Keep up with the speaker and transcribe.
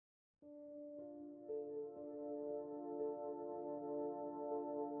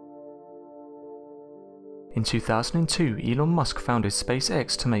In 2002, Elon Musk founded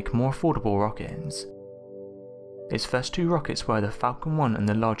SpaceX to make more affordable rockets. Its first two rockets were the Falcon 1 and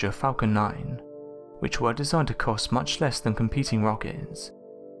the larger Falcon 9, which were designed to cost much less than competing rockets.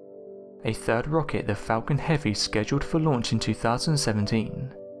 A third rocket, the Falcon Heavy, scheduled for launch in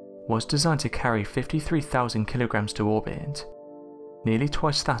 2017, was designed to carry 53,000 kilograms to orbit, nearly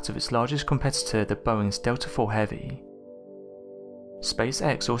twice that of its largest competitor, the Boeing's Delta IV Heavy.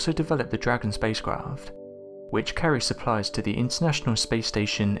 SpaceX also developed the Dragon spacecraft, which carries supplies to the International Space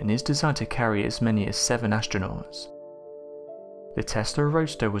Station and is designed to carry as many as 7 astronauts. The Tesla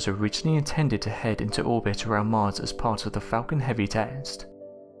Roadster was originally intended to head into orbit around Mars as part of the Falcon Heavy test,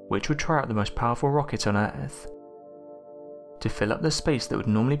 which would try out the most powerful rocket on Earth. To fill up the space that would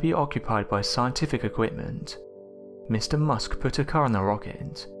normally be occupied by scientific equipment, Mr. Musk put a car on the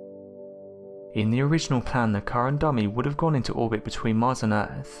rocket. In the original plan, the car and dummy would have gone into orbit between Mars and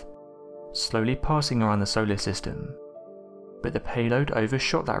Earth, slowly passing around the solar system, but the payload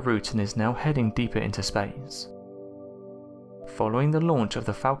overshot that route and is now heading deeper into space. Following the launch of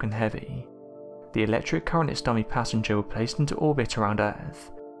the Falcon Heavy, the electric car and its dummy passenger were placed into orbit around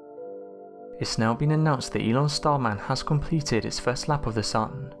Earth. It's now been announced that Elon's Starman has completed its first lap of the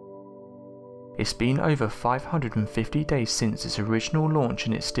Sun. It's been over 550 days since its original launch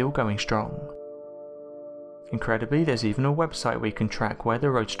and it's still going strong. Incredibly, there's even a website where you can track where the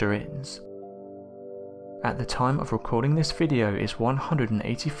Roadster is. At the time of recording this video, it's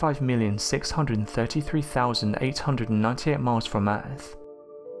 185,633,898 miles from Earth,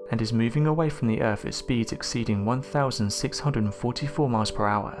 and is moving away from the Earth at speeds exceeding 1,644 miles per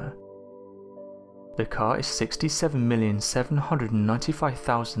hour. The car is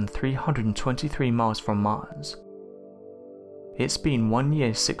 67,795,323 miles from Mars. It's been 1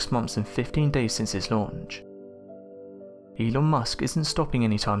 year, 6 months and 15 days since its launch. Elon Musk isn't stopping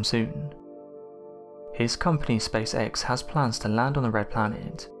anytime soon. His company SpaceX has plans to land on the Red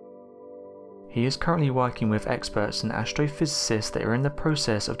Planet. He is currently working with experts and astrophysicists that are in the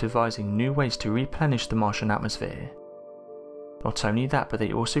process of devising new ways to replenish the Martian atmosphere. Not only that, but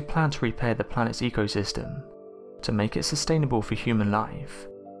they also plan to repair the planet's ecosystem to make it sustainable for human life.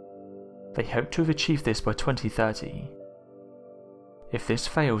 They hope to have achieved this by 2030. If this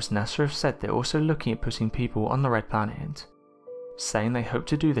fails, NASA have said they're also looking at putting people on the Red Planet, saying they hope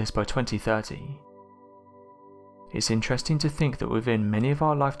to do this by 2030. It's interesting to think that within many of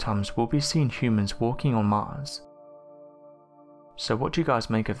our lifetimes we'll be seeing humans walking on Mars. So what do you guys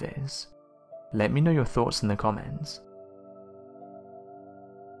make of this? Let me know your thoughts in the comments.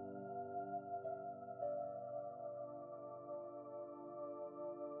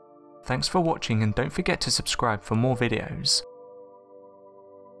 Thanks for watching and don't forget to subscribe for more videos.